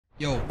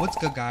Yo, what's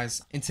good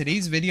guys? In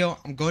today's video,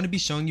 I'm going to be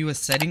showing you a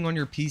setting on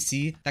your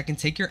PC that can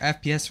take your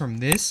FPS from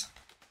this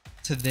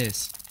to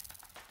this.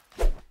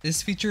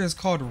 This feature is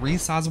called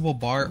Resizable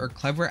BAR or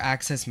Clever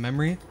Access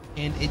Memory,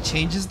 and it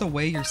changes the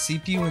way your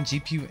CPU and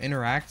GPU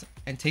interact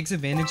and takes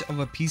advantage of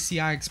a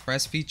PCI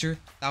Express feature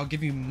that will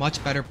give you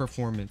much better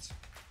performance.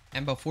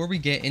 And before we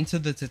get into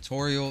the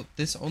tutorial,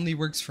 this only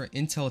works for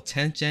Intel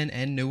 10th Gen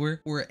and newer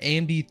or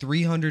AMD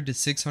 300 to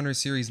 600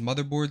 series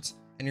motherboards,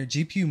 and your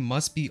GPU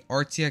must be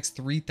RTX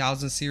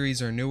 3000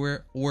 series or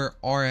newer or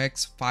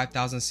RX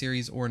 5000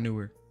 series or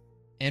newer.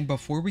 And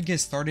before we get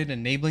started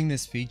enabling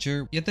this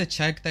feature, you have to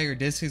check that your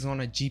disk is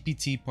on a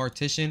GPT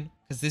partition,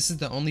 because this is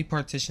the only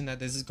partition that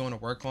this is going to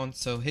work on.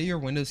 So hit your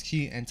Windows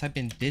key and type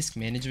in disk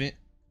management,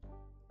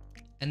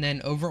 and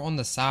then over on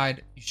the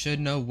side you should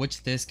know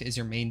which disk is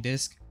your main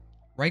disk.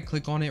 Right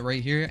click on it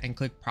right here and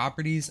click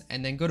properties,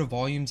 and then go to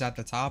volumes at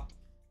the top.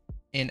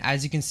 And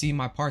as you can see,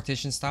 my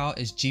partition style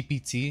is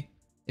GPT.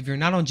 If you're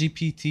not on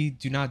GPT,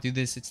 do not do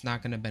this. It's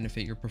not going to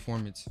benefit your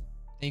performance.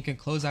 Then you can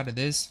close out of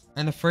this.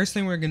 And the first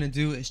thing we're going to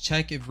do is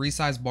check if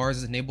Resize BAR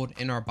is enabled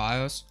in our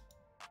BIOS.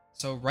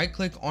 So right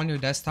click on your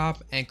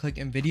desktop and click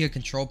Nvidia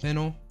control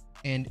panel.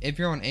 And if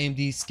you're on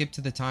AMD, skip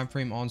to the time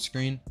frame on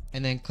screen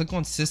and then click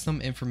on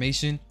system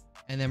information.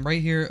 And then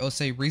right here, it'll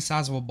say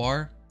Resizable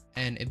BAR.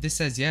 And if this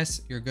says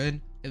yes, you're good.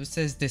 If it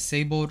says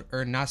disabled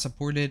or not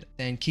supported,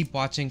 then keep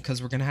watching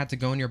because we're going to have to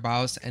go in your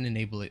BIOS and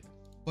enable it.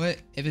 But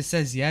if it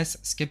says yes,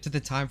 skip to the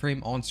time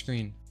frame on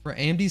screen. For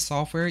AMD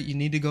software, you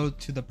need to go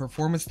to the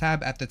performance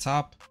tab at the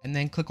top and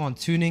then click on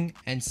tuning,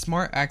 and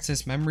smart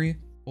access memory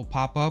will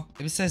pop up.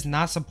 If it says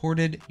not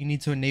supported, you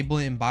need to enable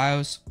it in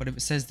BIOS, but if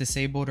it says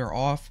disabled or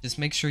off, just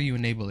make sure you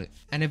enable it.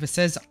 And if it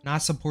says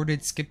not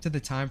supported, skip to the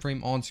time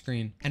frame on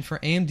screen. And for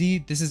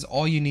AMD, this is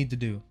all you need to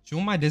do.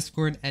 Join my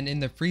Discord, and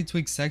in the free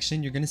tweaks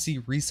section, you're going to see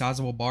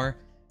Resizable BAR,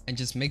 and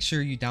just make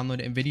sure you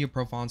download Nvidia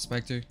Profile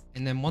Inspector.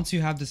 And then once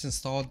you have this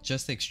installed,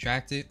 just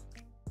extract it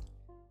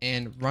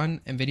and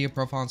run Nvidia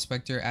Profile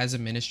Inspector as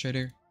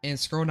administrator, and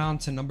scroll down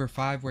to number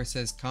 5 where it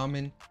says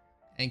common,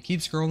 and keep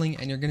scrolling,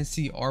 and you're going to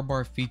see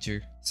RBAR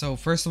feature. So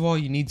first of all,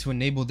 you need to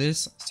enable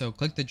this. So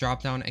click the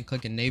drop down and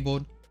click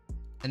enabled,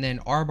 and then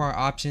RBAR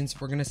options,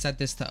 we're going to set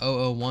this to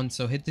 001.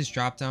 So hit this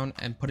drop down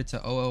and put it to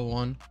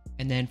 001.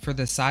 And then for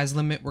the size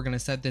limit, we're going to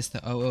set this to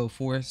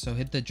 004. So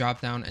hit the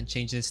drop down and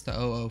change this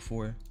to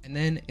 004. And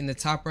then in the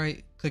top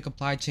right, click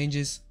apply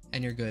changes,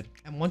 and you're good.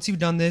 And once you've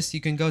done this,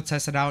 you can go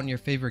test it out in your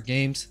favorite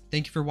games.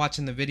 Thank you for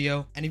watching the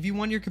video. And if you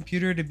want your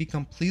computer to be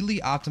completely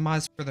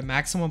optimized for the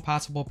maximum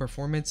possible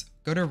performance,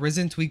 go to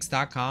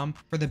RisenTweaks.com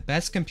for the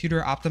best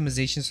computer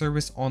optimization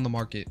service on the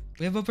market.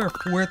 We have over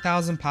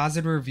 4,000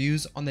 positive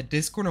reviews on the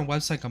Discord and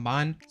website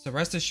combined, so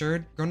rest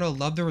assured, you're going to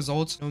love the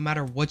results no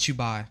matter what you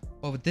buy.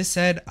 But with this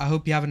said, I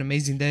hope you have an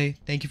amazing day.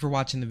 Thank you for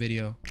watching the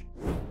video.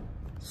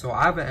 So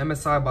I have an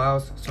MSI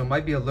BIOS, so it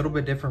might be a little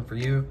bit different for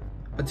you.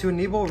 But to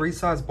enable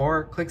Resize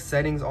BAR, click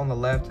settings on the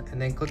left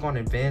and then click on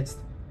advanced,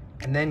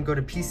 and then go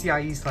to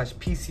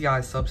PCIe/PCI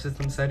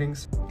subsystem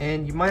settings.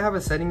 And you might have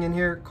a setting in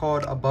here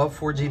called above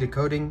 4G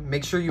decoding.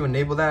 Make sure you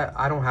enable that.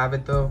 I don't have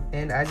it though.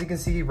 And as you can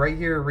see right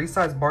here,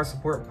 Resize BAR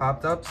support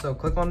popped up. So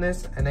click on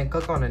this and then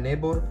click on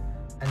enabled,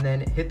 and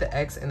then hit the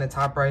X in the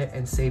top right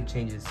and save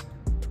changes.